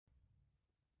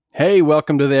Hey,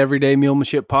 welcome to the Everyday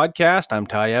Mulemanship Podcast. I'm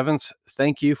Ty Evans.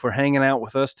 Thank you for hanging out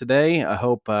with us today. I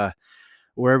hope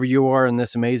wherever you are in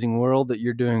this amazing world that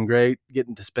you're doing great,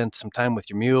 getting to spend some time with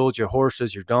your mules, your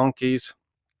horses, your donkeys.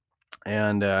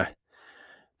 And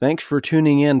thanks for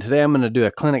tuning in. Today I'm going to do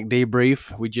a clinic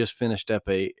debrief. We just finished up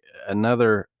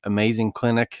another amazing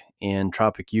clinic in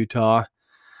Tropic, Utah.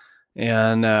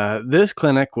 And this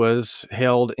clinic was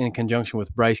held in conjunction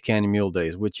with Bryce Canyon Mule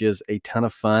Days, which is a ton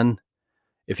of fun.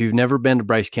 If you've never been to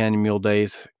Bryce Canyon Mule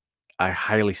Days, I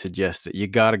highly suggest it. You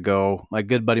got to go. My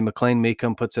good buddy McLean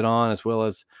Meekum puts it on, as well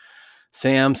as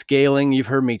Sam Scaling. You've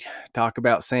heard me talk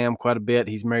about Sam quite a bit.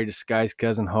 He's married to Sky's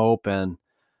cousin Hope, and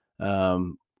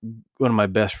one of my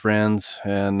best friends,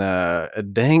 and a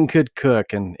dang good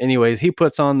cook. And anyways, he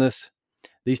puts on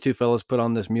these two fellows put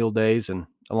on this Mule Days, and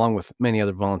along with many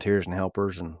other volunteers and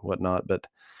helpers and whatnot. But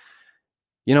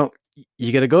you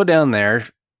got to go down there.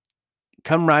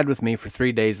 Come ride with me for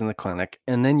 3 days in the clinic,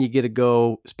 and then you get to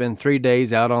go spend 3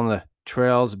 days out on the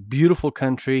trails. Beautiful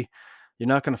country. You're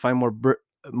not going to find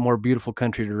more beautiful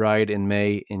country to ride in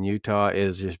May in Utah. It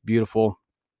is just beautiful.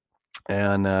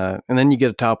 And then you get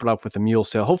to top it off with a mule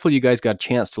sale. Hopefully you guys got a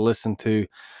chance to listen to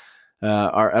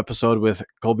our episode with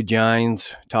Colby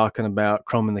Gines talking about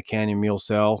Chrome the Canyon Mule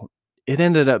Sale. It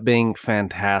ended up being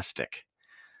fantastic.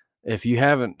 If you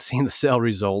haven't seen the sale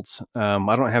results,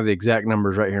 I don't have the exact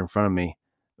numbers right here in front of me,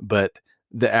 but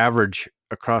the average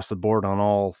across the board on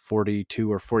all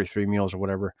 42 or 43 mules or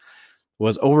whatever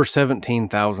was over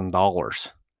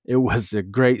 $17,000. It was a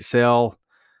great sale,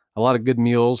 a lot of good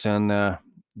mules, and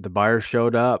the buyers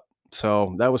showed up.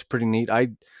 So that was pretty neat. I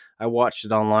watched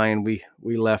it online.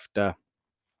 We left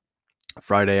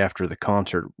Friday after the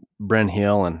concert. Bren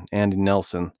Hill and Andy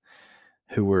Nelson,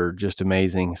 who were just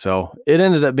amazing. So it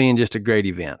ended up being just a great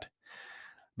event.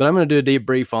 But I'm going to do a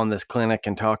debrief on this clinic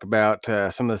and talk about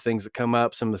some of the things that come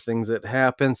up, some of the things that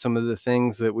happen, some of the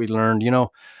things that we learned.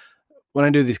 When I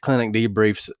do these clinic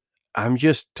debriefs, I'm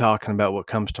just talking about what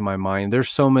comes to my mind. There's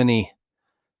so many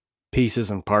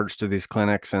pieces and parts to these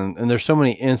clinics, and there's so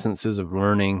many instances of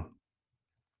learning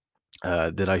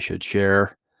that I should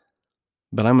share.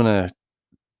 But I'm going to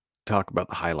talk about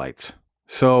the highlights.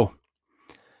 So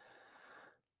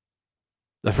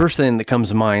the first thing that comes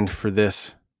to mind for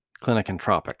this clinic in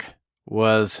Tropic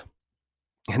was,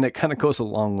 and it kind of goes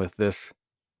along with this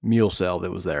mule sale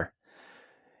that was there.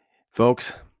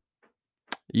 Folks,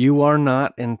 you are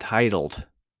not entitled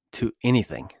to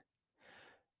anything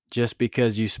just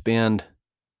because you spend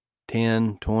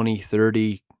 10, 20,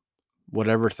 30,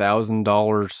 whatever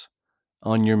 $1,000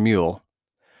 on your mule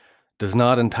does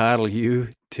not entitle you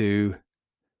to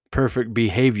perfect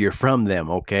behavior from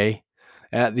them, okay?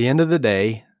 At the end of the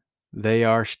day, they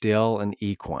are still an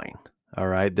equine, all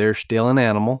right? They're still an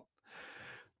animal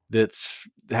that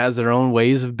has their own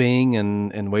ways of being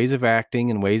and ways of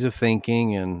acting and ways of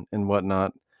thinking and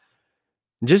whatnot.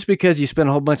 Just because you spend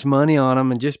a whole bunch of money on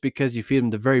them, and just because you feed them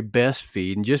the very best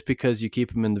feed, and just because you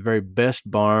keep them in the very best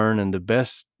barn and the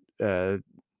best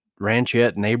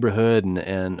ranchette neighborhood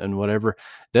and whatever,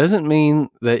 doesn't mean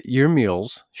that your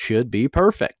mules should be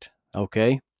perfect,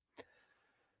 okay?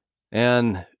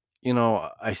 And,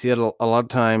 I see it a lot of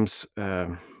times.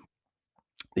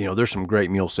 There's some great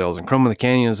mule sales, and Chrome of the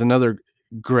Canyon is another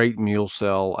great mule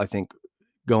sale, I think,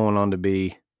 going on to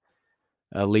be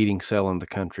a leading sale in the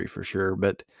country for sure.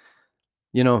 But,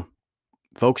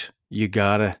 folks, you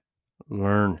gotta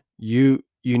learn. You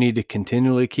need to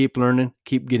continually keep learning,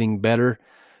 keep getting better.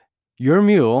 Your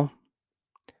mule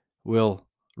will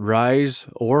rise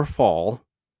or fall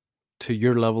to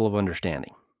your level of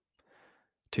understanding,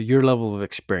 to your level of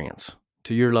experience,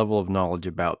 to your level of knowledge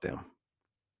about them.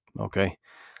 Okay?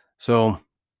 So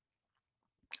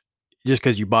just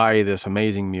because you buy this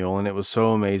amazing mule, and it was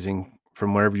so amazing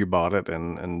from wherever you bought it,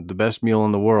 and the best mule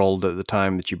in the world at the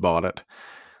time that you bought it,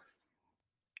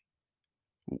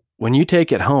 when you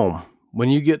take it home, when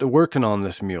you get to working on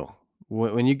this mule,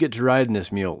 when you get to riding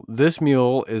this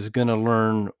mule is going to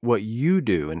learn what you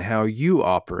do and how you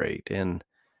operate and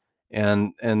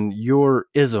your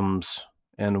isms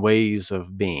and ways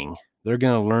of being. They're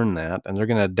going to learn that, and they're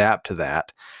going to adapt to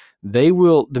that. The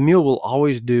mule will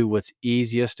always do what's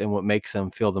easiest and what makes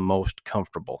them feel the most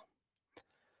comfortable.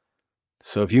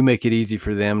 So if you make it easy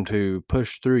for them to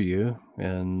push through you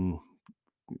and,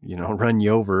 run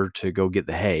you over to go get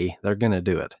the hay, they're going to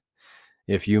do it.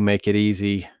 If you make it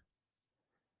easy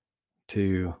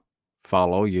to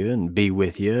follow you and be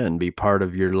with you and be part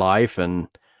of your life, and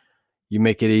you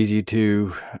make it easy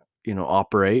to,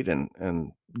 operate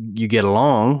and you get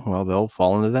along, well, they'll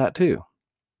fall into that too.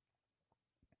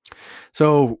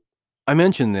 So I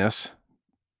mentioned this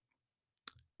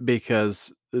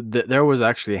because there was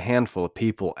actually a handful of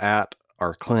people at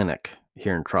our clinic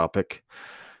here in Tropic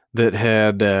that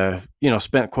had,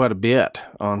 spent quite a bit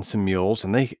on some mules,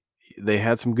 and they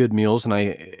had some good meals, and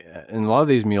a lot of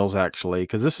these meals actually,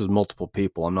 because this was multiple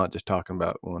people, I'm not just talking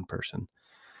about one person.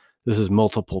 This is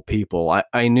multiple people.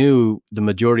 I knew the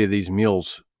majority of these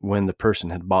meals when the person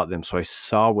had bought them, so I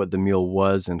saw what the meal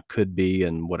was and could be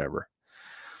and whatever.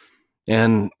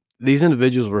 And these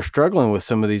individuals were struggling with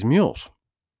some of these mules.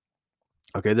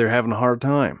 Okay, they're having a hard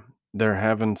time. They're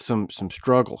having some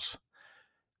struggles.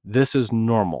 This is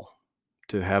normal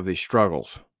to have these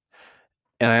struggles.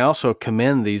 And I also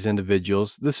commend these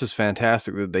individuals. This is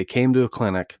fantastic that they came to a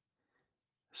clinic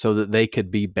so that they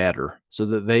could be better, so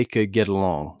that they could get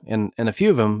along. And a few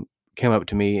of them came up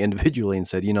to me individually and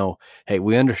said, "Hey,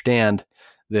 we understand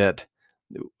that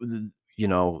the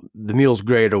meal's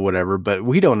great or whatever, but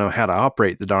we don't know how to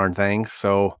operate the darn thing,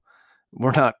 so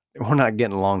we're not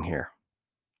getting along here."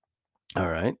 All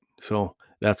right. So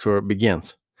that's where it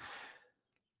begins.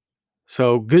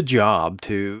 So good job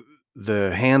to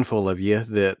the handful of you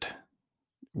that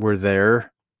were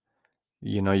there.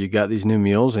 You got these new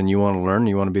meals and you want to learn,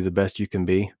 you want to be the best you can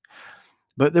be.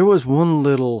 But there was one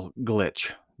little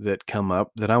glitch that come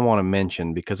up that I want to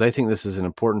mention because I think this is an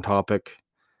important topic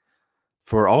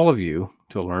for all of you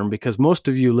to learn, because most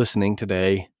of you listening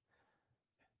today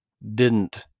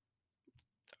didn't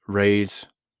raise,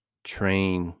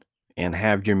 train, and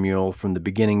have your mule from the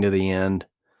beginning to the end.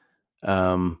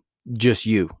 Just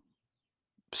you.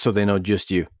 So they know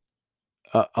just you.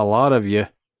 A lot of you,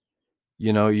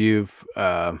 you've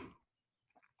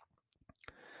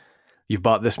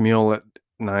bought this mule at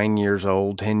 9 years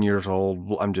old, 10 years old.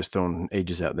 Well, I'm just throwing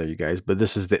ages out there, you guys, but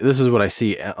this is what I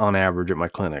see on average at my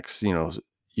clinics.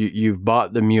 You've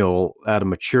bought the mule at a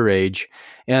mature age,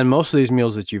 and most of these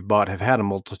mules that you've bought have had a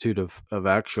multitude of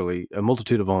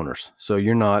owners. So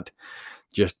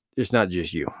it's not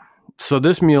just you. So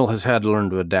this mule has had to learn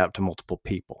to adapt to multiple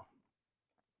people.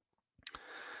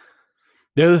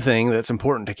 The other thing that's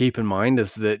important to keep in mind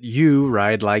is that you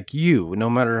ride like you. No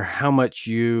matter how much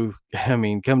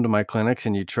come to my clinics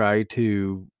and you try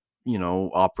to,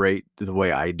 operate the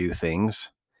way I do things,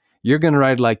 you're going to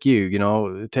ride like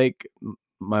you. Take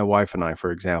my wife and I,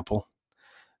 for example.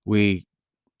 We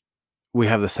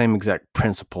have the same exact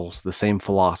principles, the same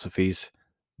philosophies,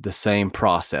 the same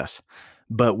process,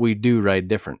 but we do ride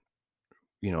different.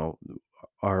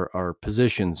 Our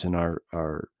positions and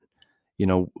our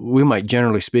we might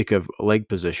generally speak of leg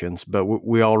positions, but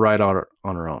we all ride on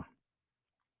our own.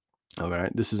 All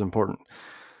right, this is important.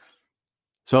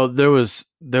 So there was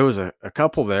a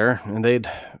couple there, and they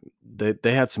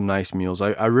had some nice meals.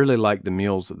 I really liked the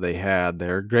meals that they had.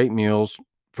 They're great meals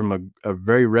from a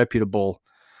very reputable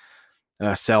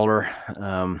seller.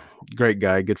 Great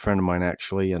guy, good friend of mine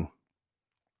actually. And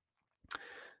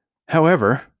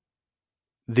however,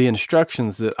 the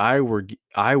instructions that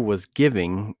I was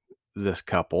giving this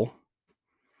couple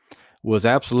was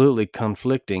absolutely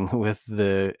conflicting with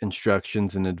the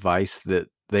instructions and advice that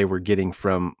they were getting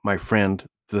from my friend,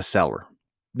 the seller.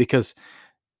 Because,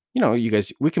 you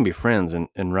guys, we can be friends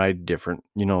and ride different.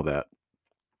 You know that.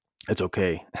 It's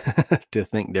okay to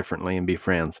think differently and be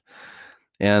friends.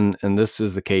 And this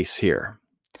is the case here.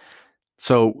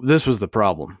 So this was the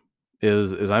problem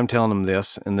is I'm telling him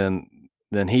this, and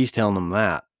then he's telling him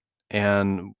that.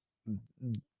 And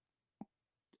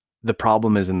the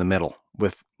problem is in the middle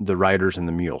with the riders and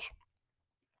the mules.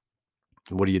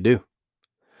 What do you do?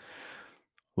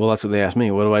 Well, that's what they asked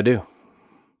me. What do I do?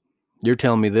 You're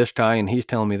telling me this, Ty, and he's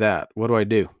telling me that. What do I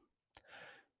do?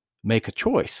 Make a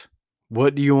choice.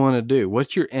 What do you want to do?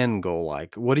 What's your end goal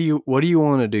like? What do you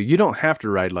want to do? You don't have to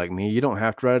ride like me. You don't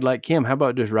have to ride like Kim. How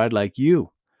about just ride like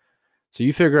you? So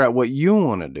you figure out what you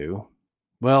want to do.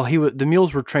 Well, the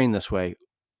mules were trained this way.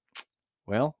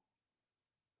 Well,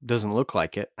 doesn't look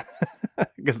like it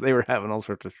because they were having all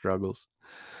sorts of struggles.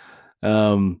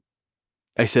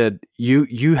 I said,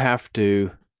 you have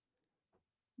to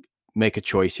make a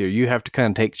choice here. You have to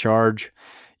kind of take charge.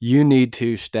 You need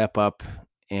to step up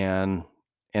and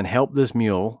help this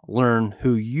mule learn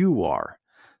who you are.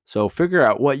 So figure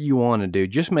out what you want to do.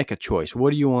 Just make a choice.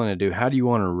 What do you want to do? How do you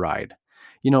want to ride?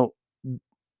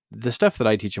 The stuff that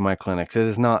I teach in my clinics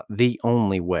is not the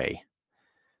only way.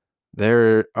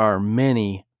 There are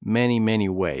many, many, many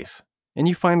ways, and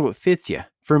you find what fits you.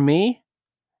 For me,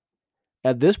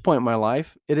 at this point in my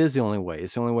life, it is the only way.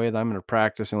 It's the only way that I'm going to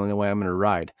practice, the only way I'm going to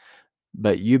ride.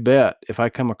 But you bet, if I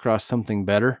come across something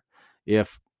better,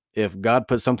 if God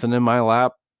puts something in my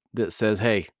lap that says,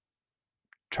 "Hey,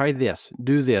 try this,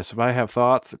 do this." If I have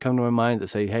thoughts that come to my mind that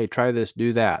say, "Hey, try this,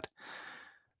 do that,"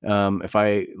 If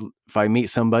I meet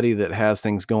somebody that has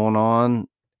things going on,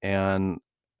 and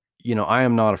I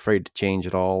am not afraid to change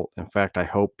at all. In fact, I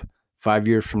hope 5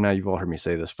 years from now, you've all heard me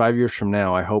say this. 5 years from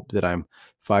now, I hope that I'm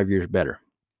 5 years better.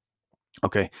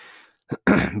 Okay,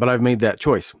 but I've made that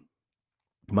choice.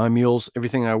 My mules,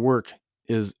 everything I work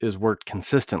is worked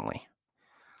consistently.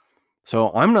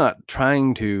 So I'm not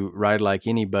trying to ride like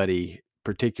anybody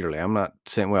particularly. I'm not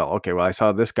saying, well, okay, well, I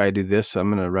saw this guy do this, so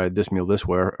I'm going to ride this mule this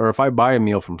way. Or if I buy a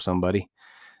mule from somebody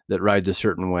that rides a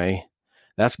certain way,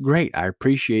 that's great. I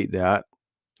appreciate that.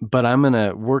 But I'm going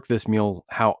to work this mule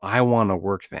how I want to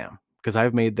work them, because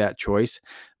I've made that choice.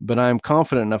 But I'm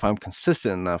confident enough, I'm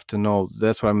consistent enough to know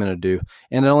that's what I'm going to do.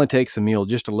 And it only takes the mule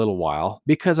just a little while,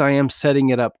 because I am setting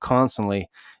it up constantly.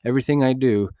 Everything I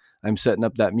do, I'm setting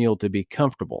up that mule to be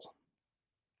comfortable.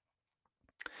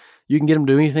 You can get them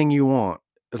to do anything you want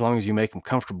as long as you make them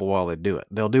comfortable while they do it.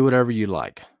 They'll do whatever you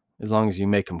like as long as you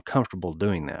make them comfortable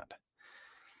doing that.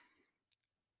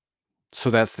 So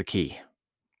that's the key.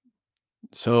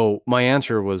 So my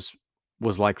answer was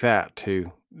like that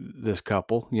to this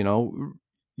couple.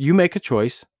 You make a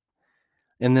choice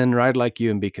and then ride like you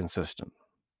and be consistent.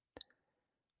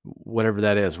 Whatever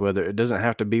that is, whether it doesn't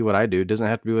have to be what I do, it doesn't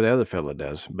have to be what the other fella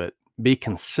does, but be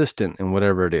consistent in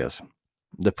whatever it is.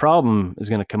 The problem is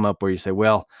going to come up where you say,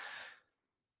 well,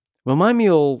 my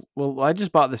mule, I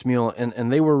just bought this mule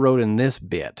and they were rode in this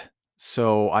bit,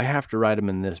 so I have to ride them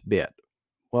in this bit.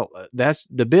 Well,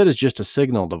 the bit is just a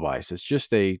signal device. It's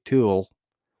just a tool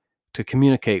to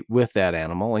communicate with that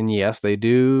animal. And yes, they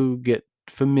do get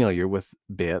familiar with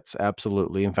bits.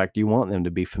 Absolutely. In fact, you want them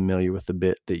to be familiar with the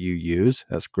bit that you use.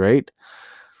 That's great.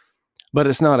 But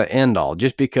it's not an end all.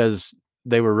 Just because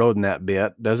they were riding that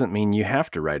bit doesn't mean you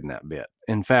have to ride in that bit.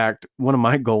 In fact, one of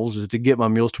my goals is to get my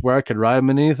mules to where I could ride them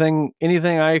in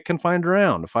anything I can find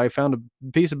around. If I found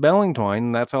a piece of belling twine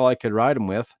and that's all I could ride them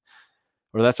with,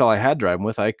 or that's all I had to ride them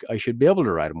with, I should be able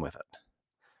to ride them with it.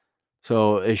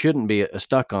 So it shouldn't be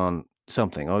stuck on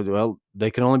something. Oh, well,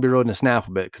 they can only be rode in a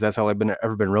snaffle bit because that's all I've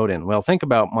ever been rode in. Well, think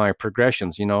about my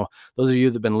progressions. Those of you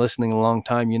that have been listening a long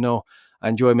time, I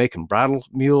enjoy making bridle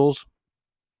mules.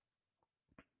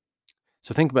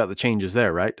 So think about the changes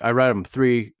there, right? I ride them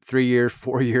 3 years,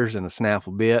 4 years in a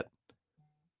snaffle bit.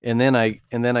 And then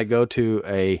I go to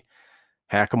a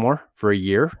hackamore for a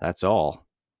year. That's all.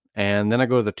 And then I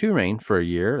go to the 2-rein for a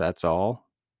year. That's all.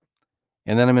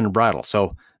 And then I'm in a bridle.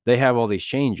 So they have all these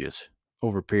changes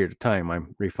over a period of time.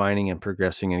 I'm refining and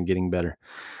progressing and getting better.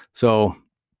 So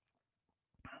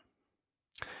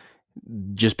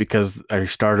just because I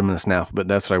started them in a snaffle, but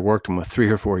that's what I worked them with 3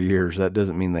 or 4 years, that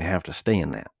doesn't mean they have to stay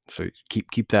in that. So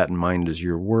keep that in mind as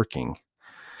you're working.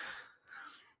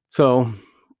 So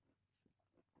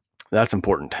that's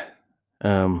important.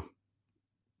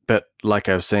 But like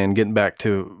I was saying, getting back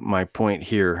to my point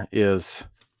here is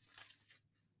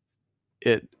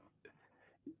it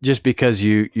just because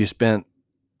you spent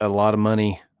a lot of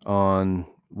money on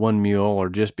one mule, or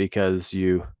just because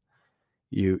you've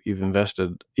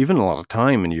invested even a lot of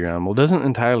time into your animal, doesn't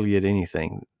entitle you to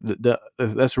anything.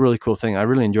 That's a really cool thing. I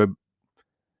really enjoy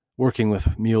working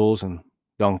with mules and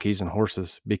donkeys and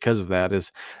horses because of that.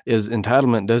 Is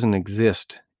entitlement doesn't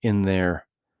exist in their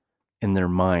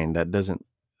mind.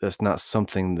 That's not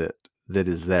something that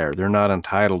is there. They're not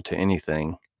entitled to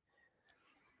anything.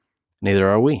 Neither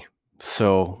are we.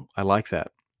 So I like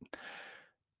that.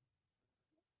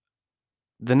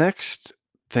 The next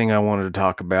thing I wanted to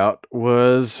talk about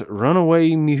was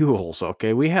runaway mules.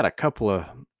 Okay, we had a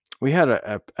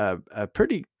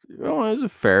pretty, it was a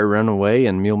fair runaway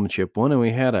in mulemanship one, and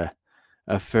we had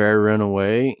a fair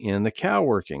runaway in the cow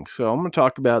working. So I'm going to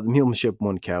talk about the mulemanship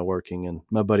one cow working, and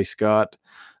my buddy Scott.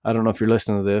 I don't know if you're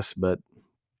listening to this, but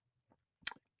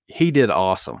he did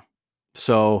awesome.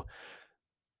 So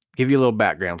give you a little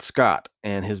background. Scott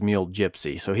and his mule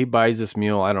Gypsy. So he buys this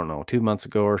mule, I don't know, 2 months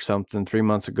ago or something, 3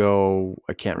 months ago.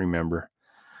 I can't remember.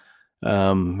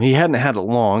 He hadn't had it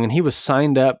long, and he was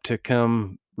signed up to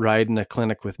come ride in a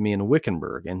clinic with me in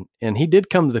Wickenburg. And he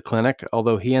did come to the clinic,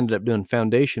 although he ended up doing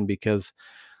foundation because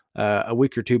a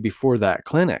week or two before that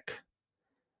clinic,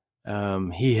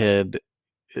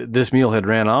 this mule had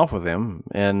ran off with him,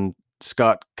 and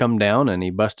Scott come down and he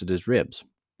busted his ribs.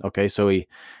 Okay, so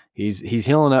he's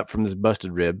healing up from his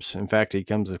busted ribs. In fact, he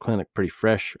comes to the clinic pretty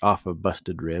fresh off of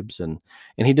busted ribs, and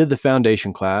he did the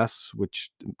foundation class, which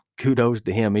kudos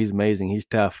to him. He's amazing. He's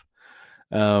tough.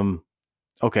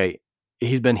 Okay,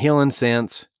 he's been healing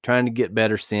since, trying to get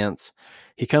better since.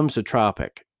 He comes to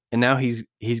Tropic, and now he's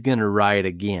gonna ride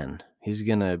again. He's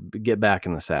gonna get back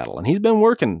in the saddle, and he's been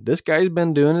working. This guy's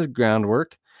been doing his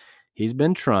groundwork. He's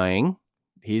been trying.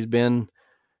 He's been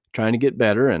trying to get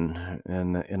better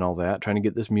and all that, trying to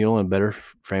get this mule in a better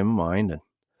frame of mind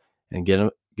and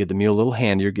get the mule a little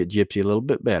handier, get Gypsy a little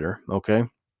bit better. Okay.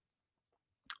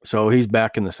 So he's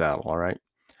back in the saddle. All right.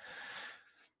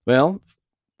 Well,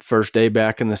 first day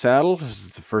back in the saddle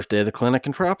is the first day of the clinic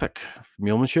in Tropic,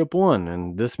 Mulemanship 1,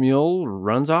 and this mule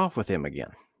runs off with him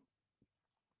again.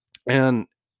 And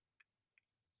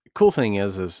cool thing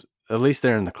is at least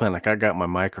there in the clinic, I got my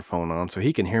microphone on so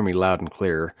he can hear me loud and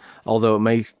clear, although it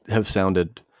may have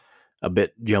sounded a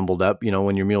bit jumbled up.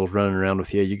 When your mule's running around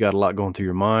with you, you got a lot going through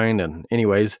your mind. And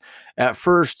anyways, at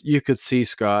first you could see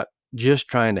Scott just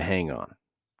trying to hang on.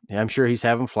 I'm sure he's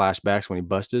having flashbacks when he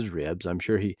busted his ribs. I'm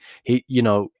sure he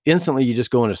instantly you just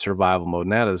go into survival mode,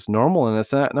 and that is normal, and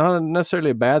it's not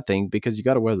necessarily a bad thing because you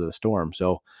got to weather the storm.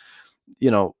 So,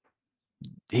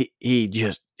 he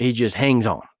just hangs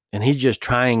on, and he's just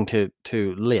trying to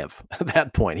live at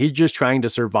that point. He's just trying to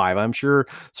survive. I'm sure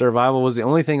survival was the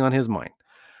only thing on his mind.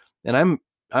 And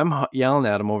I'm yelling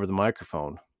at him over the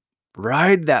microphone,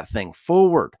 ride that thing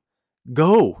forward,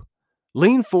 go,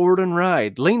 lean forward and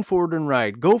ride,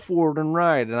 go forward and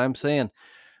ride. And I'm saying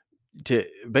to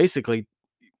basically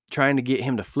trying to get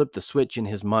him to flip the switch in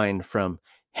his mind from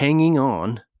hanging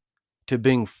on to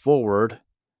being forward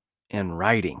and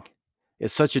riding.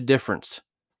 It's such a difference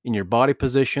in your body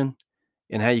position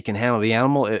and how you can handle the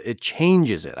animal. It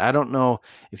changes it. I don't know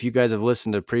if you guys have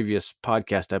listened to previous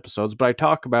podcast episodes, but I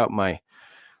talk about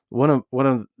one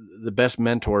of the best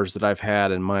mentors that I've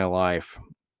had in my life,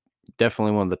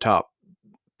 definitely one of the top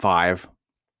 5,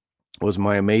 was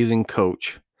my amazing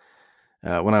coach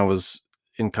when I was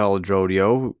in college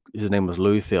rodeo. His name was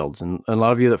Louis Fields, and a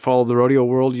lot of you that follow the rodeo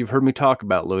world, you've heard me talk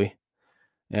about Louis.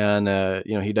 And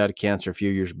he died of cancer a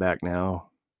few years back now,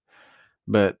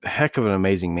 but heck of an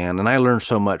amazing man, and I learned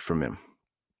so much from him.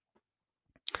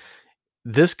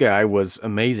 This guy was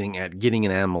amazing at getting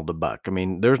an animal to buck. I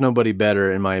mean, there's nobody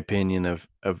better, in my opinion, of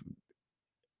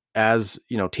as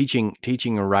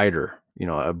teaching a rider,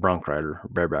 a bronc rider,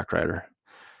 bareback rider,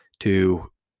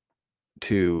 to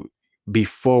be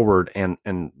forward and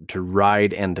to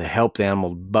ride and to help the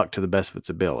animal buck to the best of its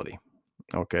ability.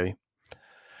 Okay.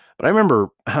 But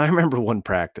I remember one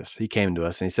practice, he came to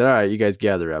us and he said, all right, you guys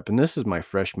gather up. And this is my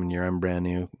freshman year. I'm brand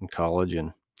new in college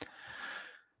and,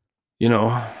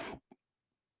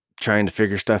 trying to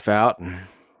figure stuff out and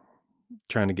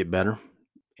trying to get better.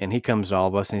 And he comes to all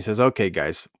of us and he says, okay,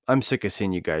 guys, I'm sick of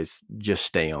seeing you guys just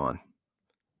stay on.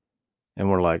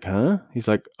 And we're like, huh? He's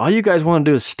like, all you guys want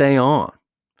to do is stay on.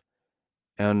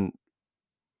 And,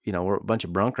 we're a bunch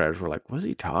of bronc riders. We're like, what is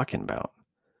he talking about?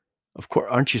 Of course,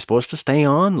 aren't you supposed to stay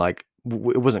on? Like,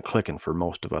 it wasn't clicking for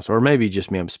most of us, or maybe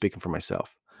just me. I'm speaking for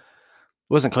myself.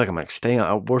 It wasn't clicking. I'm like, stay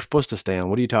on. We're supposed to stay on.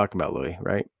 What are you talking about, Louis?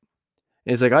 Right?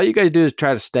 And he's like, all you guys do is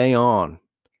try to stay on.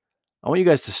 I want you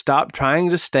guys to stop trying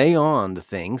to stay on the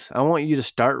things. I want you to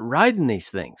start riding these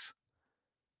things.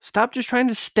 Stop just trying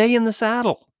to stay in the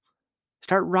saddle.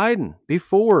 Start riding. Be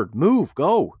forward. Move.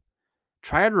 Go.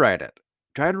 Try to ride it.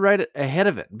 Try to ride it ahead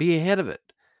of it. Be ahead of it.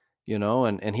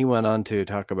 And he went on to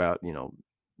talk about,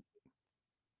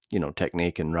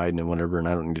 technique and riding and whatever. And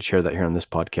I don't need to share that here on this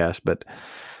podcast. But,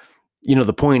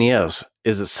 the point is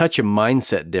it's such a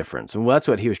mindset difference. And that's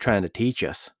what he was trying to teach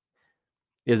us,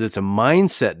 is it's a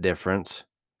mindset difference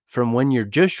from when you're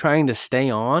just trying to stay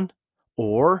on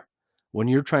or when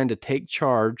you're trying to take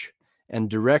charge and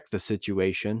direct the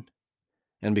situation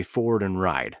and be forward and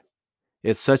ride.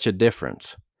 It's such a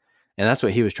difference. And that's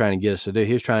what he was trying to get us to do.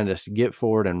 He was trying to get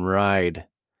forward and ride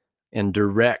and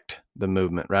direct the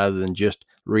movement rather than just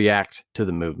react to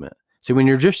the movement. See, when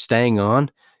you're just staying on,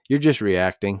 you're just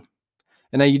reacting.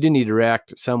 And now you do need to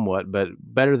react somewhat, but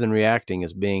better than reacting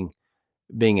is being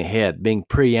ahead, being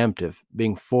preemptive,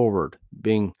 being forward,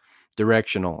 being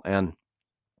directional. And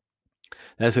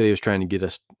that's what he was trying to get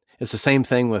us. It's the same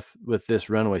thing with this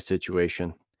runaway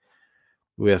situation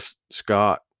with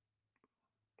Scott.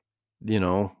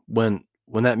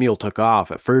 When that mule took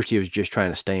off, at first he was just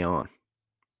trying to stay on.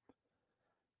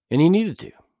 And he needed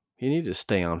to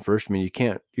stay on first. I mean, you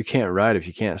can't ride if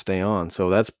you can't stay on.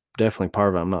 So that's definitely part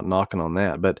of it. I'm not knocking on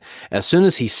that. But as soon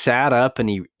as he sat up and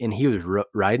he was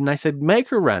riding, I said, make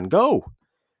her run, go,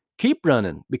 keep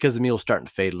running, because the mule's starting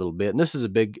to fade a little bit. And this is a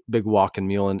big walking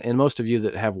mule. And most of you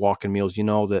that have walking mules,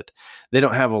 that they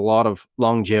don't have a lot of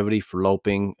longevity for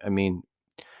loping. I mean,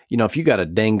 if you got a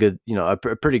dang good, a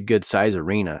pretty good size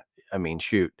arena, I mean,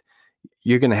 shoot,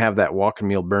 you're going to have that walking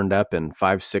mule burned up in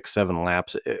 5, 6, 7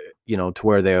 laps, to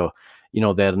where they'll,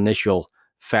 that initial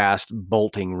fast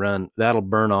bolting run, that'll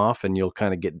burn off and you'll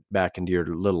kind of get back into your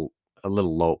little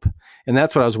lope. And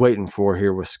that's what I was waiting for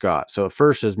here with Scott. So at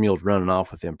first his mule's running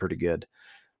off with him pretty good.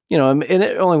 and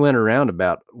it only went around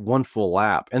about one full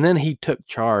lap. And then he took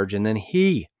charge, and then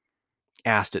he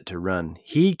asked it to run.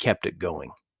 He kept it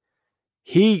going.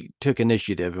 He took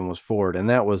initiative and was forward, and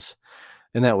that was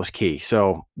key.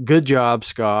 So good job,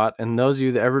 Scott. And those of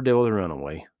you that ever deal with a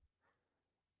runaway,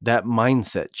 that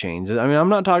mindset change. I mean, I'm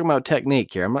not talking about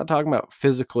technique here. I'm not talking about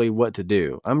physically what to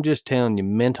do. I'm just telling you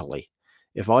mentally.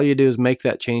 If all you do is make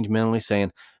that change mentally,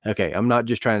 saying, okay, I'm not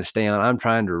just trying to stay on, I'm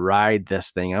trying to ride this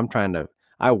thing.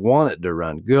 I want it to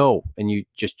run, go. And you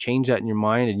just change that in your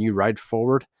mind and you ride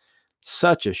forward.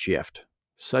 Such a shift,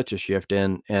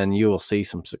 and you will see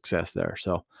some success there.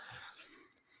 So,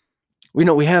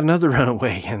 we had another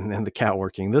runaway in the cow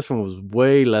working. This one was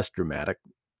way less dramatic.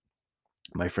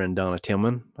 My friend Donna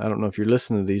Tillman. I don't know if you're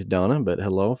listening to these, Donna, but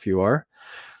hello if you are.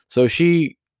 So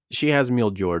she has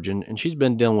Mule George, and she's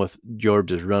been dealing with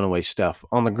George's runaway stuff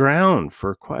on the ground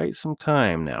for quite some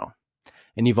time now.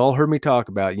 And you've all heard me talk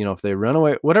about, if they run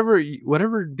away, whatever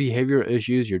behavioral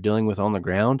issues you're dealing with on the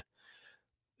ground,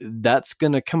 that's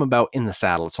going to come about in the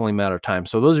saddle. It's only a matter of time.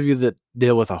 So those of you that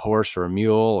deal with a horse or a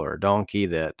mule or a donkey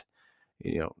that,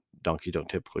 donkeys don't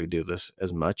typically do this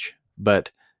as much,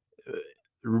 but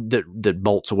that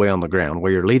bolts away on the ground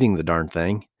where you're leading the darn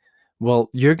thing.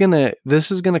 Well, this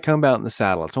is going to come out in the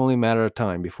saddle. It's only a matter of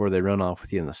time before they run off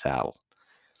with you in the saddle.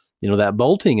 That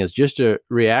bolting is just a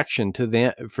reaction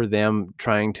to for them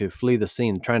trying to flee the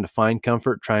scene, trying to find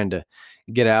comfort, trying to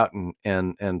get out and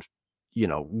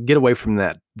get away from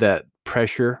that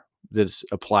pressure that's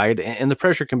applied. And the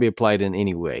pressure can be applied in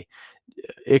any way.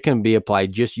 It can be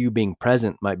applied, just you being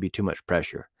present might be too much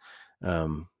pressure.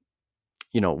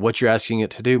 What you're asking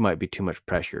it to do might be too much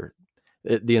pressure.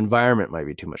 The environment might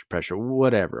be too much pressure,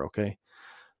 whatever. Okay.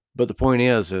 But the point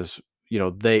is,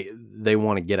 they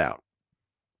want to get out.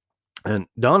 And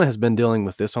Donna has been dealing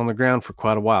with this on the ground for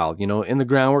quite a while. In the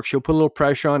groundwork, she'll put a little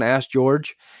pressure on, ask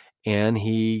George, and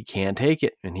he can't take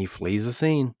it, and he flees the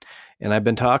scene. And I've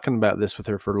been talking about this with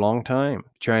her for a long time,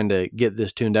 trying to get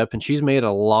this tuned up, and she's made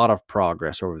a lot of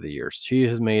progress over the years. She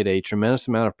has made a tremendous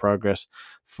amount of progress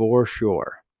for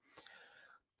sure.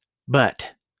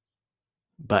 But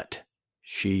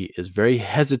she is very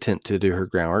hesitant to do her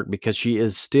groundwork because she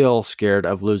is still scared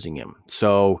of losing him.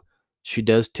 So she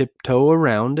does tiptoe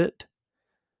around it.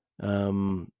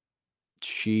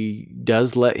 She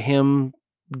does let him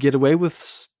get away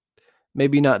with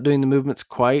maybe not doing the movements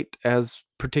quite as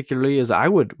particularly as I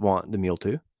would want the mule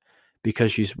to,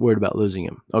 because she's worried about losing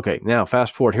him. Okay, now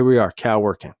fast forward. Here we are, cow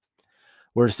working.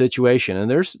 We're in a situation, and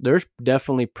there's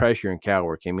definitely pressure in cow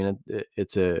working. I mean,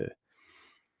 it's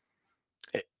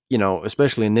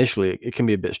especially initially, it can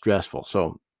be a bit stressful.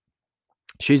 So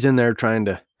she's in there trying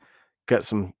to cut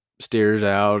some steers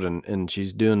out, and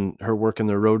she's doing her work in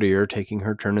the road ear, taking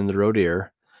her turn in the road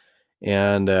ear.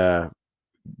 And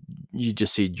you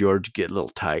just see George get a little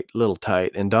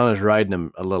tight, and Donna's riding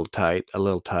him a little tight.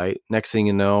 Next thing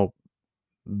you know,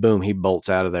 boom, he bolts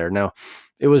out of there. Now,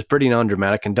 it was pretty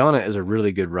non-dramatic, and Donna is a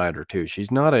really good rider too. She's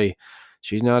definitely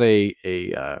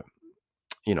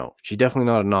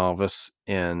not a novice,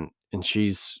 and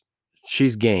she's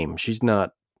game. She's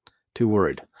not too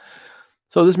worried.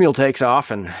 So this mule takes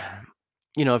off, and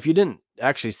if you didn't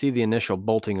actually see the initial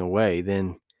bolting away,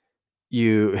 then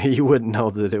you wouldn't know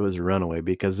that it was a runaway,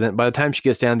 because then by the time she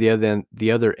gets down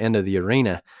the other end of the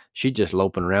arena, she's just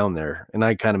loping around there. And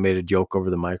I kind of made a joke over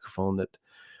the microphone that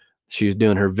she was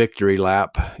doing her victory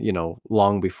lap,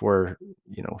 long before,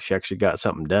 she actually got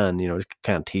something done, just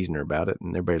kind of teasing her about it,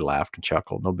 and everybody laughed and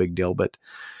chuckled. No big deal. But,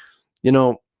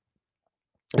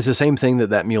 it's the same thing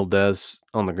that mule does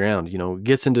on the ground,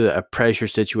 gets into a pressure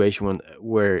situation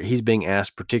where he's being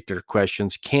asked particular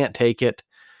questions, can't take it,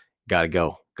 got to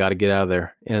go, got to get out of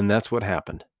there. And that's what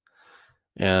happened.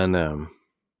 And,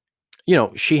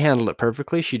 she handled it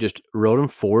perfectly. She just rode him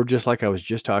forward, just like I was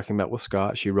just talking about with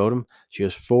Scott. She rode him. She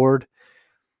was forward.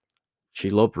 She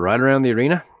loped right around the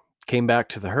arena, came back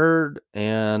to the herd,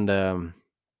 and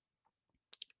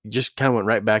just kind of went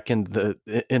right back into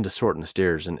sorting the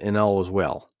steers, and all was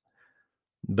well.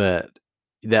 But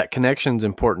that connection is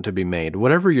important to be made.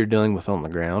 Whatever you're dealing with on the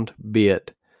ground, be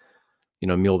it,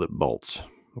 a mule that bolts,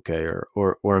 okay,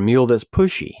 or a mule that's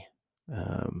pushy,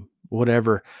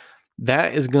 whatever,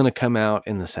 that is going to come out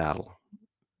in the saddle.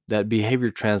 That behavior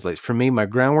translates. For me, my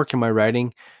groundwork and my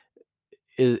riding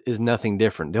is nothing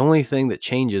different. The only thing that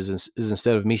changes is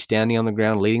instead of me standing on the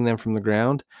ground, leading them from the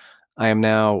ground, I am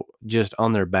now just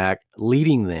on their back,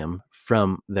 leading them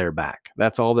from their back.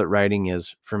 That's all that riding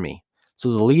is for me.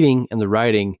 So the leading and the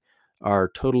riding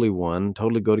are totally one,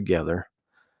 totally go together,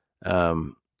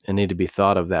 and need to be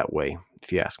thought of that way,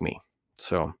 if you ask me.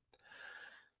 So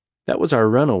that was our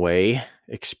runaway.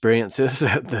 experiences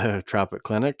at the Tropic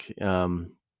Clinic.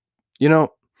 You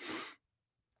know,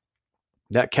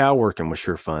 that cow working was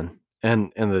sure fun.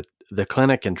 And the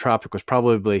clinic in Tropic was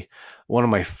probably one of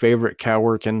my favorite cow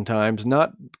working times,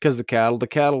 not because the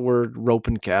cattle were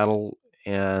roping cattle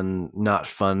and not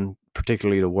fun,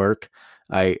 particularly to work.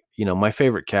 My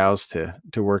favorite cows to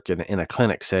work in a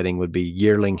clinic setting would be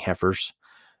yearling heifers,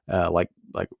 like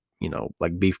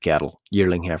beef cattle,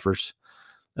 yearling heifers.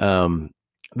 Um,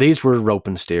 these were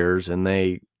roping steers, and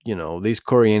these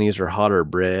Corianis are hotter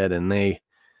bred, and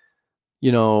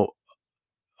you know,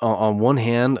 on one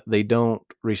hand, they don't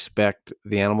respect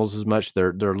the animals as much. They're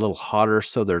a little hotter,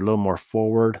 so they're a little more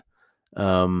forward.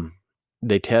 Um,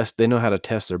 they know how to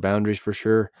test their boundaries for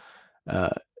sure. Uh,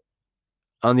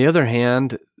 on the other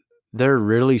hand, they're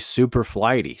really super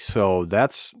flighty, so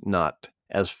that's not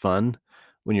as fun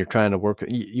when you're trying to work.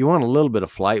 You want a little bit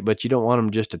of flight, but you don't want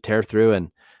them just to tear through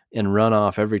and run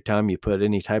off every time you put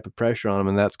any type of pressure on them,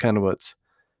 and that's kind of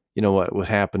what was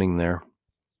happening there.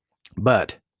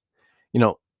 But you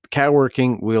know, cow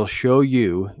working will show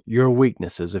you your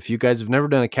weaknesses. If you guys have never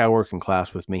done a cow working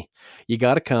class with me, you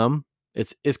got to come.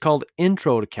 It's called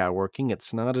Intro to Cow Working.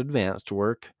 It's not advanced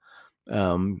work.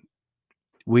 Um,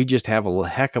 we just have a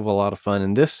heck of a lot of fun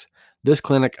in this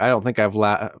clinic. I don't think I've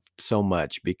laughed so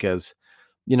much because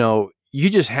you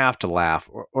just have to laugh,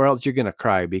 or else you're gonna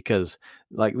cry, because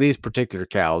like these particular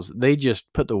cows, they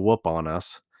just put the whoop on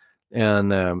us.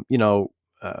 And uh,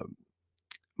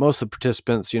 most of the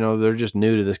participants, they're just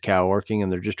new to this cow working,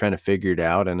 and they're just trying to figure it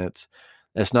out. And it's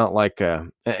not like,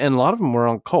 and a lot of them were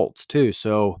on colts too.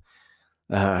 So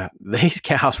these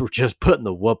cows were just putting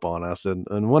the whoop on us,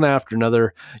 and one after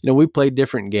another. We played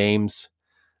different games.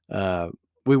 Uh,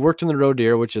 we worked in the roe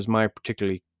deer, which is my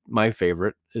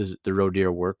favorite, is the roe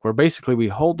deer work, where basically we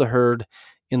hold the herd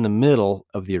in the middle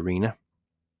of the arena,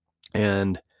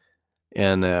 and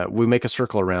we make a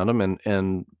circle around them,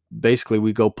 and basically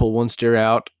we go pull one steer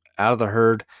out of the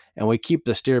herd, and we keep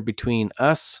the steer between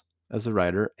us as the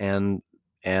rider and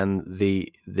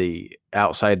the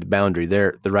outside boundary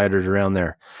there, the riders around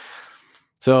there.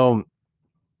 So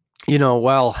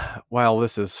while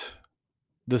this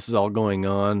is all going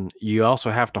on, you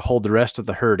also have to hold the rest of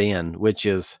the herd in, which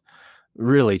is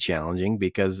really challenging,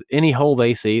 because any hole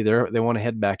they see, they want to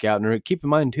head back out. And keep in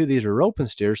mind too, these are roping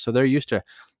steers, so they're used to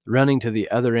running to the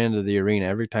other end of the arena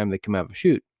every time they come out of a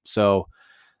chute. So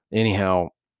anyhow,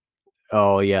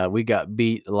 oh yeah, we got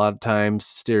beat a lot of times,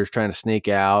 steers trying to sneak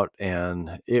out,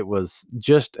 and it was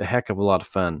just a heck of a lot of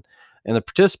fun. And the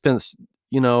participants,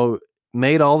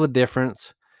 made all the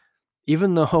difference.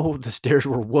 Even though the steers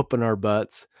were whooping our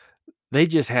butts, they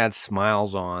just had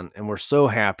smiles on and were so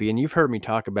happy. And you've heard me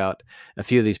talk about a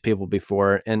few of these people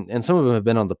before, and some of them have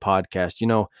been on the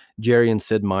podcast. Jerry and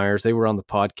Sid Myers, they were on the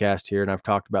podcast here, and I've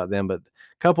talked about them. But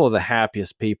a couple of the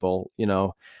happiest people,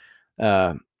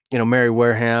 uh, Mary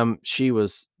Wareham, she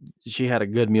had a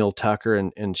good mule tucker,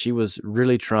 and she was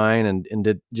really trying and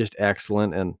did just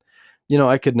excellent. And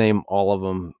I could name all of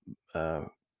them.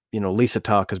 Lisa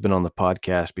Talk has been on the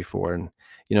podcast before, and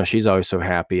she's always so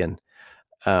happy. And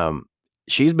um,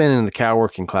 she's been in the cow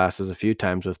working classes a few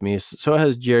times with me. So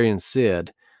has Jerry and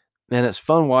Sid, and it's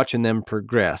fun watching them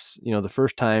progress. The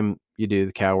first time you do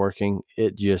the cow working,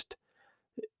 it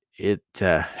it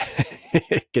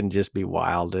can just be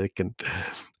wild. It can,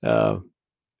 uh,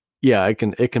 yeah,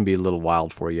 it can be a little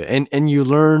wild for you, and you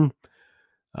learn.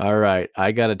 All right,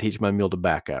 I got to teach my mule to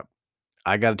back up.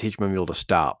 I got to teach my mule to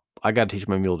stop. I got to teach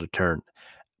my mule to turn.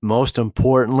 Most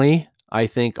importantly, I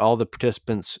think all the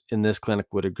participants in this clinic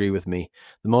would agree with me.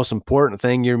 The most important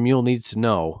thing your mule needs to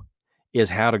know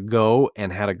is how to go,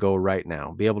 and how to go right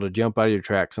now. Be able to jump out of your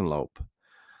tracks and lope.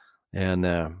 And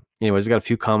anyways, I got a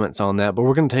few comments on that, but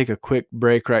we're going to take a quick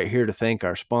break right here to thank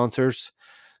our sponsors.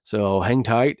 So hang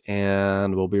tight,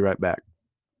 and we'll be right back.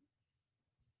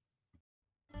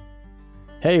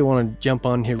 Hey, I want to jump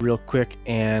on here real quick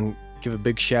and give a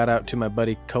big shout out to my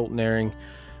buddy Colton Airing.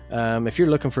 If you're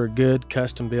looking for a good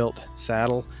custom built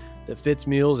saddle that fits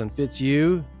mules and fits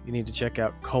you, you need to check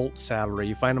out Colt Saddlery.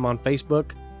 You find him on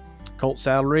Facebook, Colt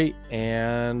Saddlery,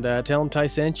 and tell him Ty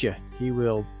sent you. He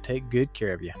will take good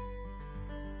care of you.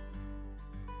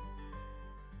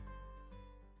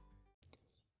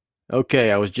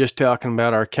 Okay, I was just talking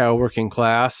about our cow working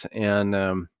class,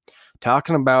 and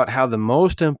talking about how the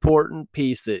most important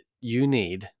piece that you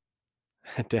need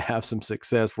to have some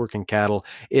success working cattle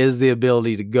is the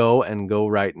ability to go, and go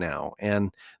right now.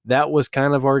 And that was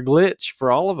kind of our glitch for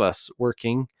all of us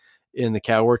working in the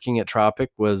cow working at Tropic,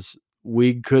 was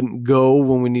we couldn't go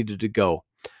when we needed to go.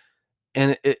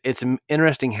 And it's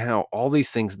interesting how all these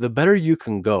things, the better you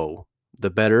can go, the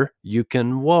better you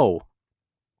can whoa.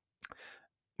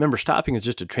 remember, stopping is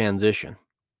just a transition.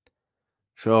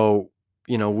 So,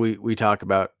 we talk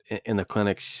about in the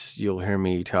clinics, you'll hear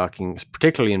me talking,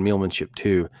 particularly in mealmanship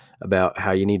too, about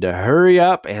how you need to hurry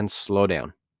up and slow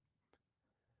down.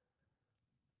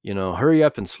 Hurry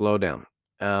up and slow down,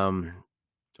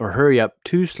 or hurry up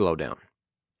to slow down.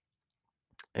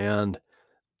 And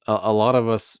a lot of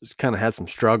us kind of had some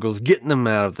struggles getting them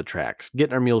out of the tracks,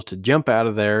 getting our mules to jump out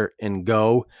of there and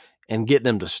go, and getting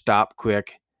them to stop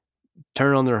quick,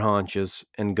 turn on their haunches,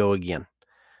 and go again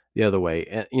the other way.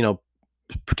 And,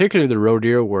 particularly the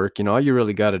rodeo work, all you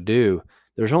really got to do,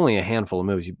 there's only a handful of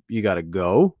moves. You got to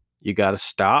go, you got to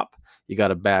stop, you got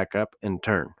to back up and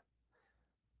turn.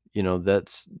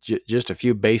 That's just a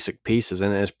few basic pieces.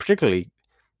 And it's particularly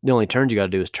the only turns you got to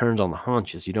do is turns on the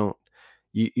haunches.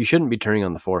 You shouldn't be turning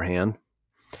on the forehand,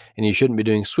 and you shouldn't be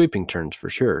doing sweeping turns for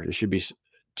sure. It should be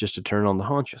just a turn on the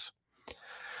haunches.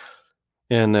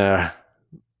 And,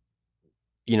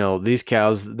 these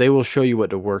cows, they will show you what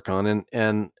to work on.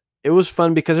 And it was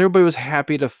fun because everybody was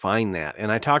happy to find that.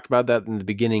 And I talked about that in the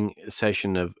beginning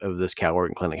session of this cow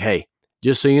working clinic. Hey,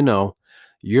 just so you know,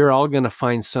 you're all going to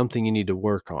find something you need to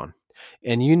work on.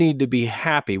 And you need to be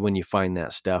happy when you find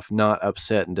that stuff, not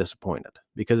upset and disappointed,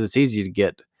 because it's easy to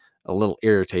get a little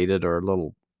irritated or a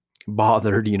little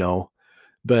bothered,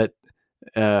 but,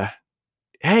 uh,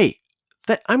 hey,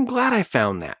 I'm glad I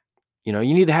found that. You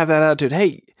need to have that attitude.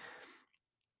 Hey,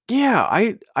 yeah,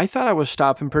 I thought I was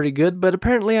stopping pretty good, but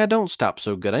apparently I don't stop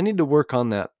so good. I need to work on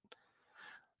that.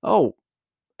 Oh,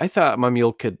 I thought my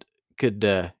mule could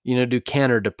do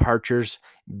canter departures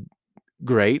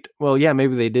great. Well, yeah,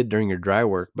 maybe they did during your dry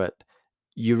work, but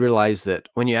you realize that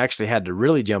when you actually had to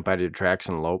really jump out of your tracks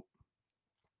and lope,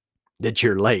 that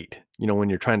you're late, when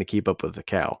you're trying to keep up with the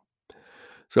cow.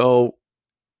 So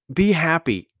be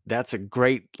happy. That's a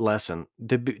great lesson,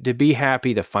 to be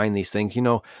happy, to find these things.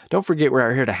 Don't forget, we're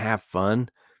out here to have fun.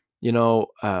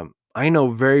 I know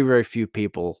very, very few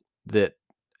people that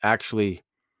actually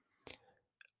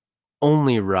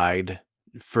only ride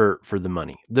for the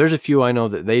money. There's a few I know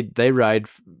that they ride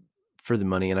for the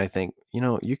money, and I think,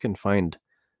 you can find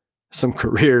some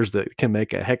careers that can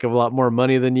make a heck of a lot more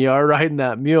money than you are riding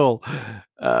that mule.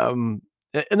 And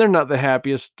they're not the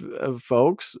happiest of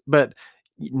folks, but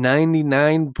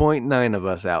 99.9 of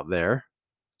us out there,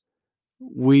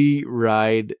 we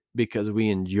ride because we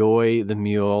enjoy the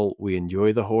mule, we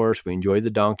enjoy the horse, we enjoy the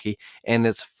donkey, and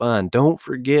it's fun. Don't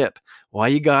forget why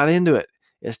you got into it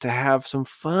is to have some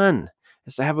fun.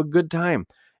 It's to have a good time.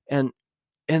 And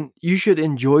you should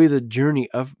enjoy the journey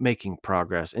of making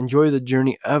progress. Enjoy the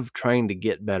journey of trying to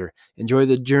get better. Enjoy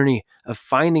the journey of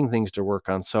finding things to work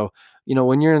on. So,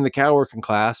 when you're in the cow working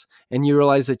class and you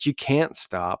realize that you can't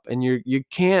stop, and you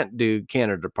can't do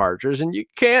canter departures, and you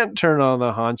can't turn on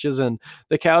the haunches, and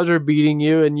the cows are beating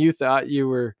you and you thought you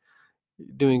were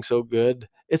doing so good,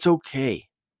 it's okay.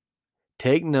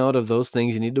 Take note of those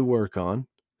things you need to work on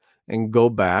and go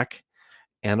back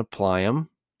and apply them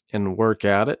and work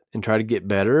at it and try to get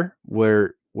better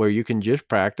where you can just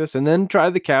practice, and then try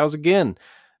the cows again.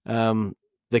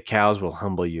 The cows will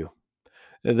humble you.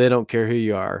 They don't care who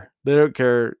you are. They don't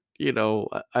care.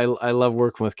 I love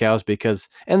working with cows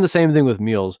and the same thing with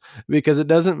mules, because it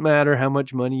doesn't matter how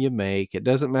much money you make. It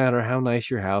doesn't matter how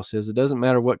nice your house is. It doesn't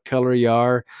matter what color you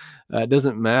are. It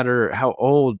doesn't matter how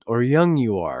old or young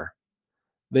you are.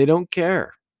 They don't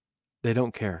care. They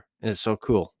don't care. And it's so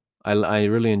cool. I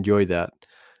really enjoy that,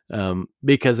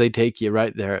 because they take you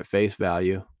right there at face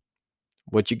value.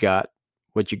 What you got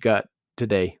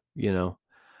today,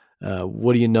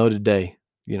 what do you know today?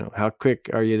 How quick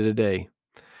are you today?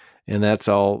 And that's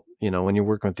all, when you're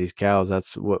working with these cows,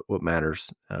 that's what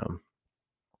matters. And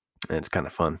it's kind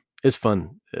of fun. It's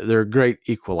fun. They're a great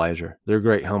equalizer. They're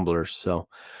great humblers. So,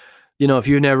 if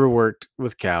you've never worked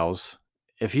with cows,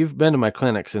 if you've been to my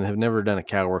clinics and have never done a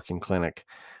cow working clinic,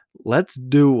 let's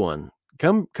do one.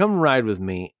 Come ride with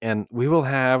me, and we will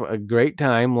have a great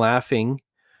time laughing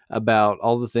about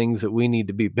all the things that we need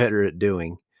to be better at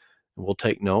doing. We'll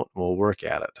take note and we'll work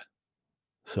at it.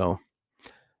 So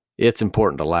it's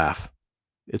important to laugh.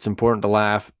 It's important to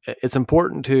laugh. It's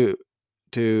important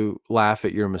to laugh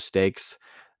at your mistakes.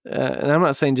 And I'm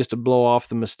not saying just to blow off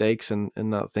the mistakes and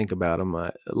not think about them.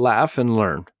 Laugh and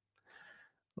learn.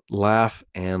 Laugh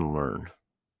and learn.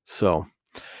 So,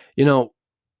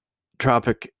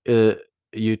 Tropic,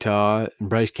 Utah and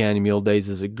Bryce Canyon Mule Days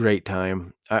is a great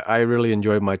time. I really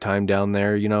enjoyed my time down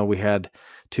there. We had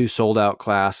 2 sold out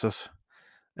classes.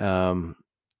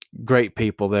 Great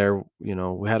people there.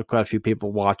 We had quite a few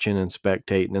people watching and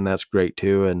spectating, and that's great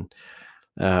too. And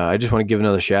I just want to give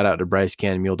another shout out to Bryce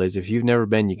Canyon Mule Days. If you've never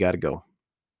been, you got to go.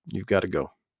 You've got to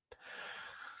go.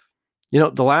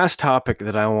 The last topic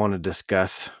that I want to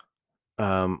discuss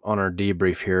on our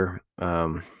debrief here,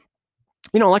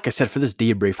 like I said, for this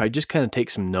debrief, I just kind of take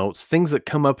some notes, things that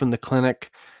come up in the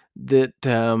clinic that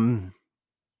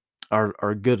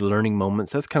are good learning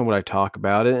moments. That's kind of what I talk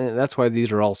about, and that's why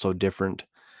these are all so different.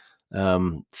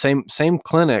 Same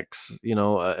clinics,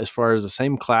 as far as the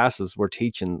same classes we're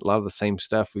teaching a lot of the same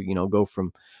stuff. We go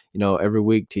from every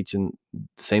week teaching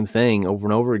the same thing over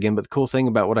and over again, but the cool thing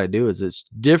about what I do is it's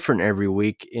different every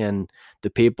week in the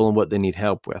people and what they need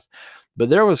help with. But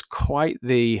there was quite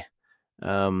the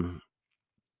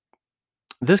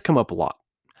this come up a lot: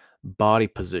 body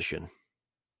position.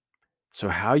 So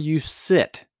how you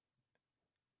sit,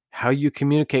 how you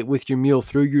communicate with your mule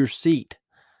through your seat,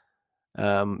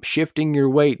 shifting your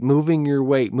weight, moving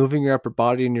your upper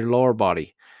body and your lower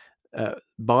body.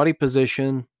 Body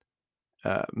position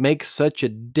makes such a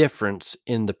difference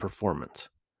in the performance.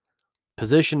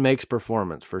 Position makes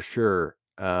performance for sure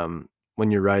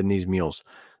when you're riding these mules.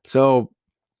 So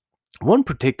one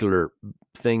particular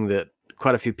thing that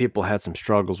quite a few people had some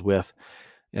struggles with,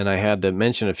 and I had to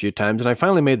mention a few times, and I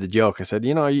finally made the joke. I said,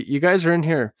 you guys are in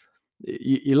here.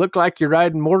 You look like you're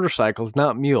riding motorcycles,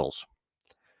 not mules.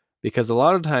 Because a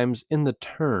lot of times in the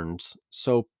turns,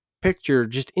 so picture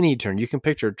just any turn. You can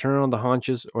picture a turn on the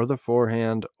haunches or the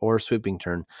forehand or a sweeping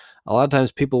turn. A lot of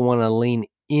times people want to lean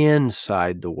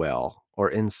inside the well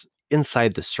or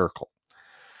inside the circle.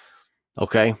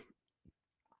 Okay.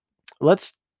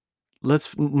 Let's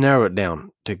narrow it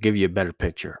down to give you a better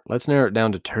picture. Let's narrow it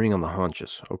down to turning on the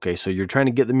haunches. Okay, so you're trying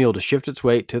to get the mule to shift its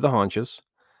weight to the haunches,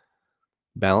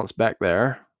 balance back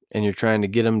there, and you're trying to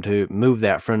get them to move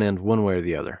that front end one way or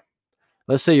the other.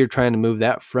 Let's say you're trying to move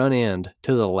that front end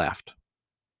to the left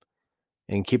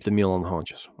and keep the mule on the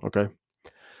haunches. Okay.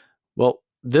 Well,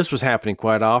 this was happening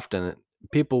quite often.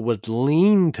 People would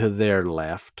lean to their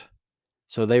left,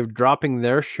 so they're dropping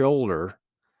their shoulder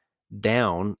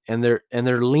down, and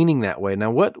they're leaning that way.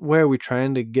 Now, where are we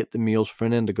trying to get the mule's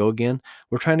front end to go again?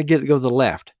 We're trying to get it to go to the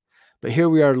left, but here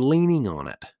we are leaning on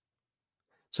it.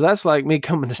 So that's like me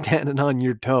coming to standing on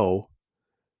your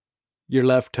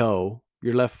left toe,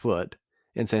 your left foot,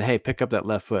 and saying, "Hey, pick up that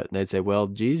left foot." And they'd say, "Well,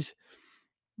 geez,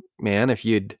 man, if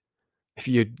you'd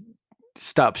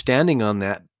stop standing on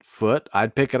that foot,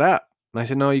 I'd pick it up." And I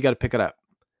said, "No, you got to pick it up."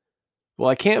 "Well,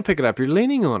 I can't pick it up. You're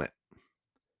leaning on it.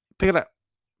 Pick it up."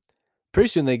 Pretty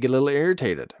soon they get a little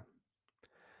irritated.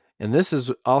 And this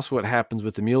is also what happens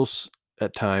with the mules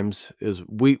at times is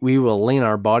we will lean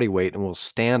our body weight and we'll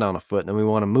stand on a foot and then we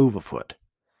want to move a foot.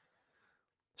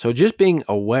 So just being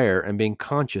aware and being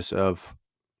conscious of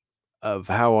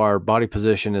how our body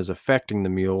position is affecting the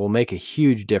mule will make a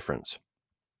huge difference.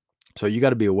 So you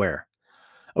got to be aware.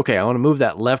 Okay, I want to move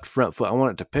that left front foot. I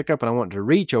want it to pick up and I want it to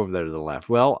reach over there to the left.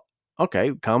 Well,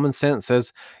 okay, common sense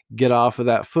says get off of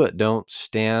that foot. Don't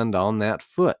stand on that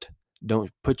foot.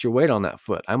 Don't put your weight on that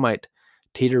foot. I might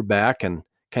teeter back and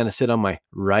kind of sit on my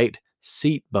right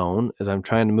seat bone as I'm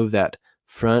trying to move that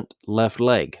front left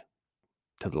leg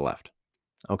to the left.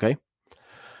 Okay?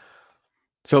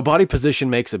 So body position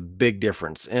makes a big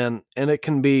difference. And it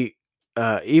can be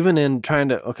even in trying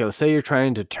to, okay, let's say you're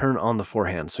trying to turn on the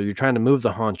forehand. So you're trying to move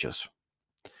the haunches.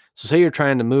 So say you're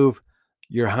trying to move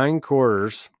your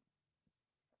hindquarters,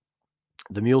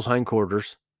 the mule's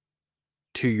hindquarters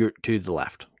to the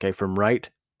left, okay, from right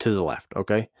to the left,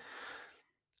 okay?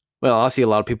 Well, I see a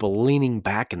lot of people leaning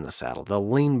back in the saddle. They'll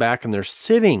lean back and they're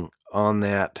sitting on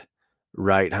that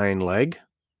right hind leg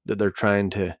that they're trying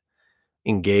to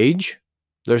engage.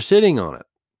 They're sitting on it.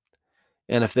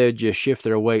 And if they would just shift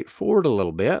their weight forward a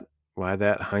little bit, why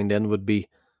that hind end would be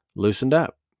loosened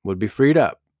up, would be freed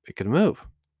up. It could move.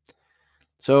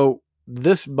 So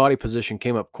this body position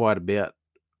came up quite a bit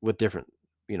with different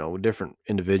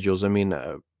individuals. I mean,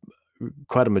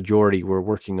 quite a majority were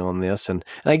working on this, and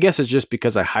I guess it's just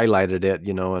because I highlighted it,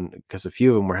 and because a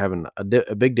few of them were having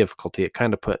a big difficulty. It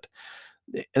kind of put,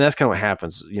 and that's kind of what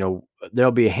happens.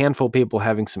 There'll be a handful of people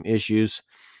having some issues,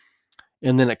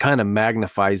 and then it kind of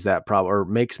magnifies that problem or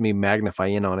makes me magnify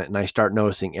in on it, and I start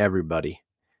noticing everybody,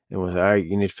 and was all right.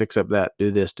 You need to fix up that,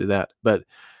 do this, do that, but.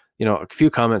 A few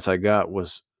comments I got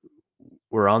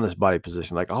were on this body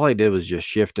position. Like all I did was just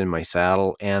shift in my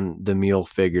saddle and the mule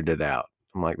figured it out.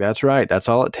 I'm like, that's right. That's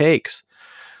all it takes.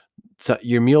 So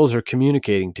your mules are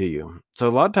communicating to you. So a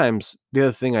lot of times the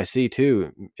other thing I see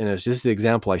too, and it's just the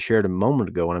example I shared a moment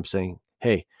ago when I'm saying,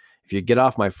 hey, if you get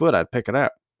off my foot, I'd pick it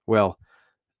up. Well,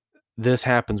 this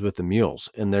happens with the mules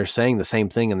and they're saying the same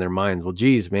thing in their minds. Well,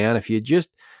 geez, man, if you just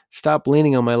stop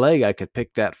leaning on my leg, I could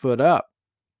pick that foot up.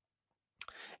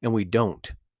 And we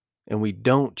don't. and we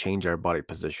don't change our body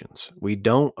positions. We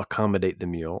don't accommodate the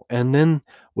mule. And then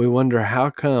we wonder how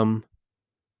come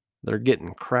they're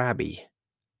getting crabby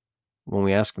when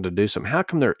we ask them to do something. How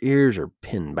come their ears are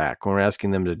pinned back when we're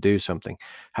asking them to do something?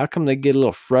 How come they get a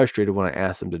little frustrated when I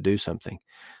ask them to do something?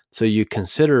 So you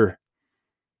consider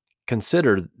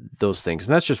those things.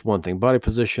 And that's just one thing. Body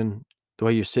position, the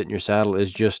way you sit in your saddle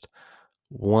is just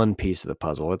one piece of the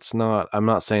puzzle. It's not, I'm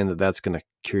not saying that that's going to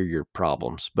cure your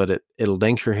problems, but it'll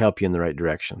dang sure help you in the right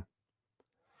direction.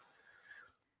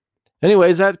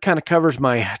 Anyways, that kind of covers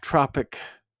my Tropic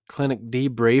Clinic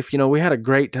debrief. We had a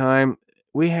great time.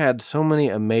 We had so many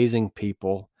amazing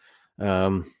people,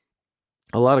 um,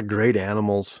 a lot of great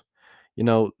animals. It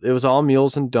was all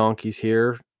mules and donkeys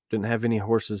here. Didn't have any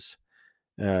horses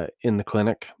in the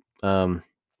clinic. Um,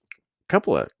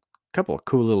 couple of couple of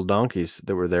cool little donkeys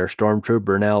that were there.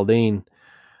 Stormtrooper and Aldine.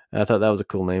 I thought that was a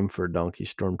cool name for a donkey,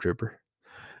 Stormtrooper.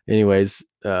 Anyways,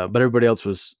 but everybody else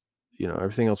was,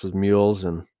 everything else was mules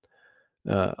and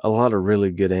a lot of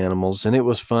really good animals. And it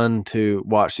was fun to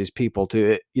watch these people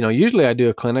too. Usually I do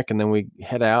a clinic and then we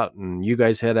head out and you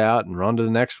guys head out and run to the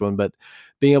next one. But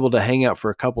being able to hang out for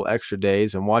a couple extra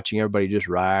days and watching everybody just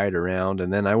ride around.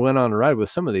 And then I went on a ride with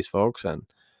some of these folks and,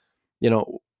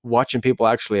 watching people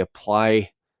actually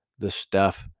apply the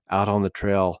stuff out on the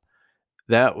trail,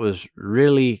 that was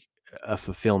really a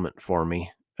fulfillment for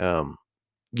me.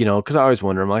 Because I always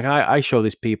wonder, I'm like, I show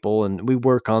these people and we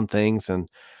work on things, and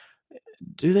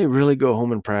do they really go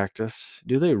home and practice?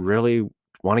 Do they really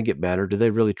want to get better? Do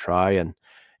they really try? And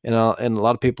a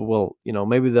lot of people will,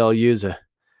 maybe they'll use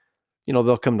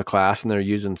they'll come to class and they're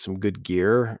using some good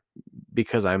gear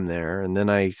because I'm there, and then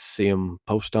I see them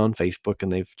post on Facebook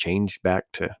and they've changed back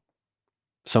to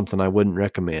something I wouldn't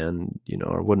recommend,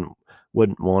 or wouldn't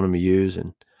want them to use.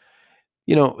 And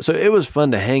so it was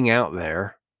fun to hang out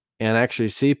there and actually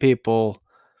see people.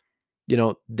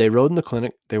 They rode in the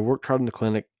clinic, they worked hard in the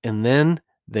clinic, and then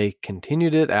they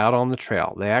continued it out on the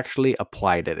trail. They actually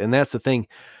applied it. And that's the thing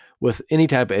with any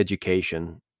type of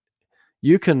education.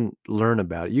 You can learn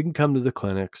about it. You can come to the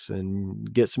clinics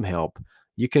and get some help.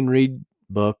 You can read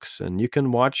books and you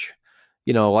can watch,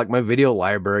 like my video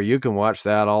library, you can watch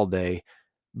that all day.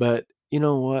 But you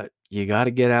know what? You got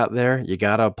to get out there. You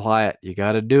got to apply it. You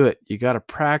got to do it. You got to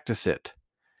practice it.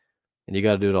 And you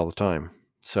got to do it all the time.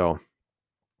 So,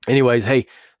 anyways, hey,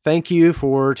 thank you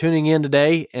for tuning in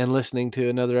today and listening to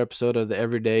another episode of the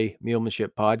Everyday Mulemanship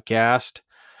Podcast.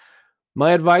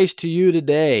 My advice to you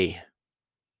today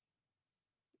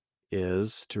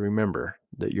is to remember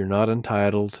that you're not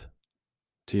entitled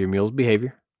to your mule's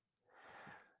behavior,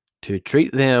 to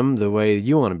treat them the way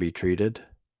you want to be treated,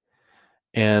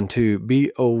 and to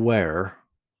be aware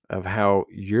of how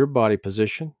your body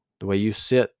position, the way you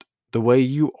sit, the way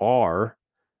you are,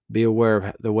 be aware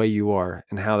of the way you are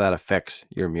and how that affects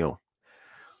your mule.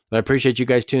 But I appreciate you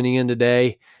guys tuning in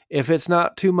today. If it's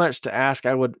not too much to ask,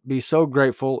 I would be so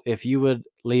grateful if you would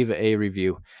leave a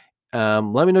review. Let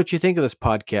me know what you think of this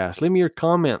podcast. Leave me your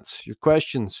comments, your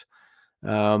questions.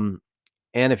 And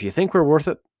if you think we're worth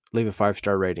it, leave a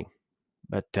 5-star rating.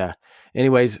 But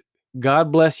anyways,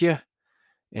 God bless you,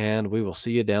 and we will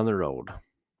see you down the road.